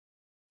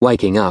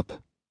Waking up,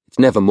 it's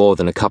never more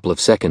than a couple of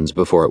seconds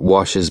before it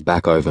washes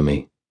back over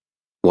me.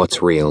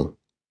 What's real?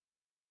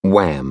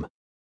 Wham!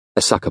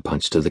 A sucker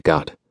punch to the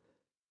gut.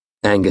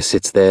 Anger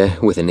sits there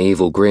with an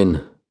evil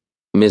grin.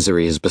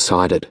 Misery is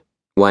beside it,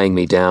 weighing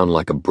me down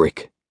like a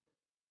brick.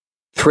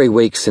 3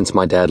 weeks since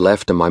my dad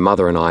left and my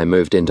mother and I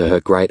moved into her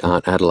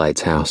great-aunt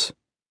Adelaide's house.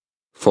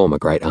 Former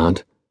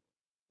great-aunt.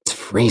 It's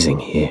freezing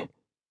here.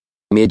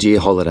 Mid-year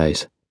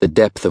holidays, the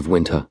depth of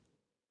winter.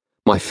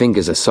 My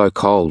fingers are so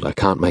cold I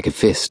can't make a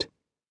fist.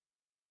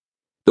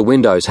 The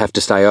windows have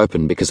to stay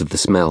open because of the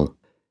smell.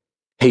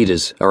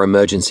 Heaters are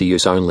emergency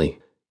use only,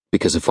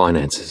 because of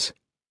finances.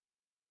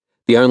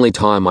 The only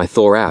time I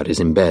thaw out is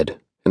in bed,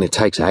 and it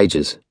takes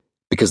ages,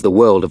 because the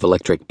world of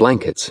electric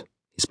blankets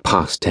is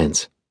past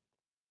tense.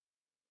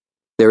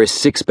 There is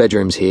 6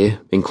 bedrooms here,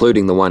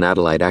 including the one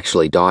Adelaide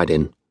actually died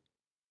in.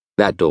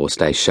 That door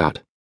stays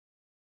shut.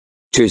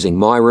 Choosing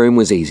my room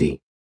was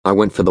easy. I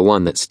went for the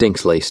one that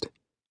stinks least.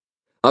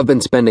 I've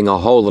been spending a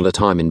whole lot of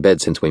time in bed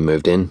since we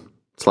moved in.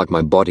 It's like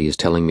my body is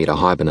telling me to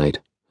hibernate,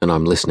 and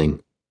I'm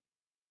listening.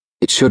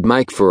 It should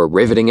make for a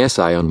riveting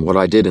essay on what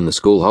I did in the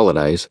school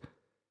holidays.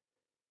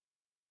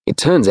 It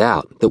turns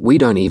out that we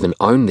don't even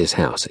own this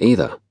house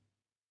either.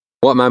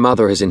 What my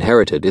mother has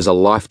inherited is a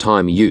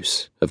lifetime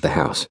use of the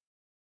house.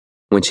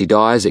 When she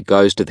dies, it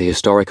goes to the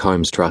Historic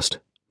Homes Trust,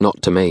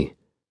 not to me.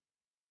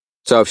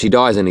 So if she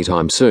dies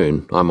anytime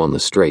soon, I'm on the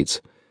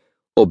streets,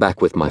 or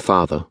back with my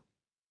father.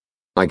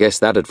 I guess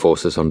that'd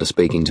force us onto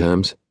speaking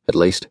terms, at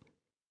least.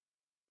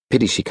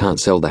 Pity she can't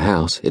sell the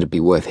house, it'd be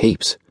worth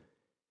heaps.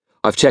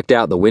 I've checked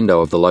out the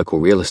window of the local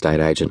real estate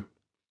agent.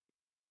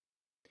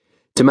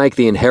 To make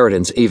the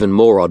inheritance even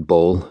more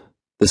oddball,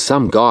 there's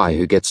some guy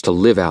who gets to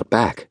live out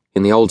back,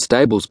 in the old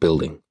stables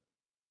building.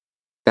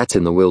 That's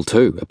in the will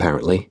too,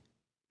 apparently.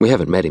 We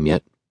haven't met him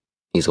yet.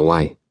 He's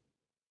away.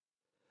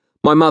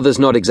 My mother's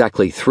not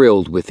exactly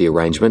thrilled with the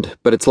arrangement,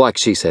 but it's like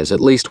she says, at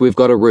least we've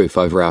got a roof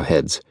over our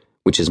heads,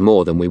 which is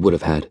more than we would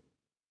have had.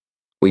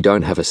 We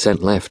don't have a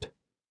cent left.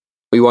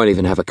 We won't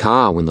even have a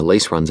car when the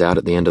lease runs out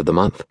at the end of the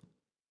month.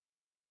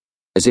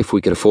 As if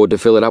we could afford to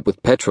fill it up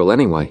with petrol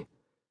anyway.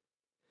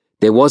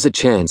 There was a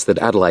chance that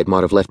Adelaide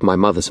might have left my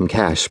mother some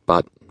cash,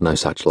 but no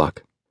such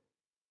luck.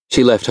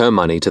 She left her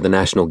money to the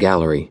National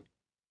Gallery,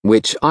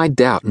 which I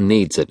doubt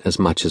needs it as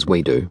much as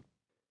we do.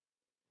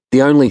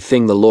 The only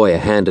thing the lawyer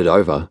handed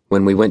over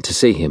when we went to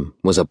see him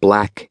was a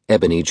black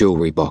ebony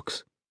jewellery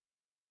box.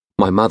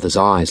 My mother's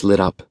eyes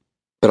lit up,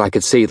 but I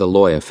could see the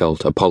lawyer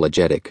felt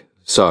apologetic,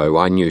 so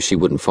I knew she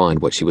wouldn't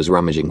find what she was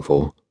rummaging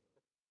for.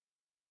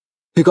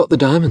 "Who got the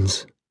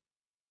diamonds?"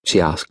 she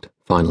asked,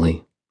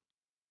 finally.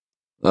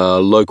 "A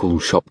local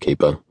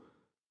shopkeeper."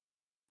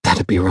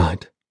 "That'd be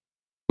right,"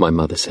 my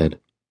mother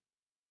said.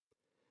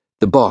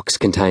 The box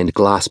contained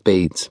glass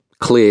beads,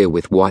 clear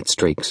with white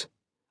streaks,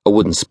 a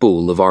wooden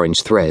spool of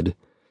orange thread,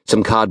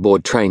 some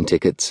cardboard train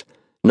tickets,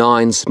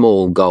 9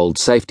 small gold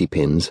safety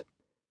pins,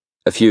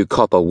 a few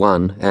copper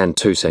 1 and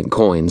 2 cent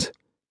coins,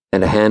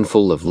 and a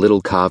handful of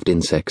little carved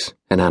insects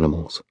and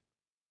animals.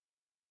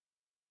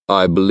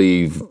 "I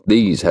believe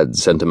these had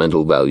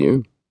sentimental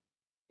value?"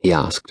 he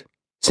asked,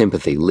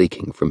 sympathy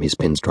leaking from his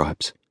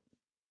pinstripes.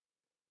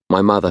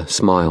 My mother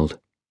smiled.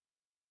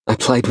 "I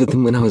played with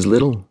them when I was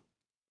little.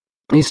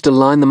 I used to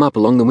line them up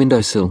along the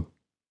windowsill."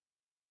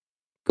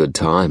 Good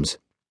times.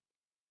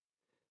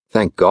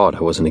 Thank God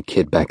I wasn't a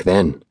kid back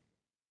then.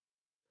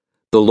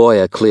 The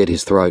lawyer cleared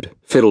his throat,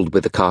 fiddled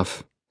with the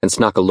cuff, and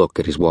snuck a look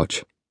at his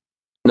watch.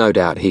 No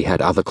doubt he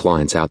had other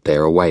clients out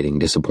there awaiting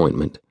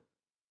disappointment.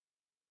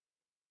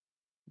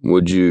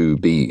 "Would you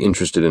be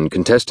interested in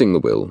contesting the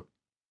will?"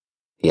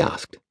 he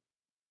asked.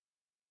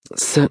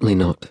 "Certainly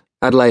not.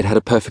 Adelaide had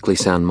a perfectly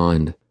sound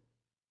mind."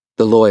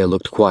 The lawyer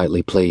looked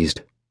quietly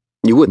pleased.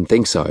 You wouldn't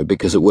think so,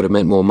 because it would have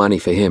meant more money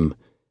for him,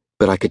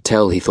 but I could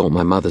tell he thought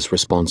my mother's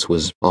response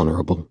was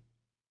honourable.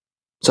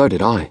 So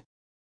did I.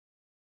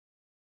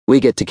 We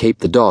get to keep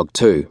the dog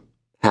too,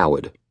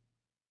 Howard.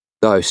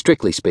 Though,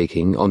 strictly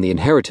speaking, on the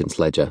inheritance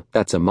ledger,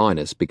 that's a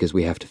minus because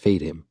we have to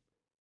feed him.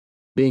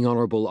 Being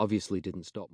honourable obviously didn't stop.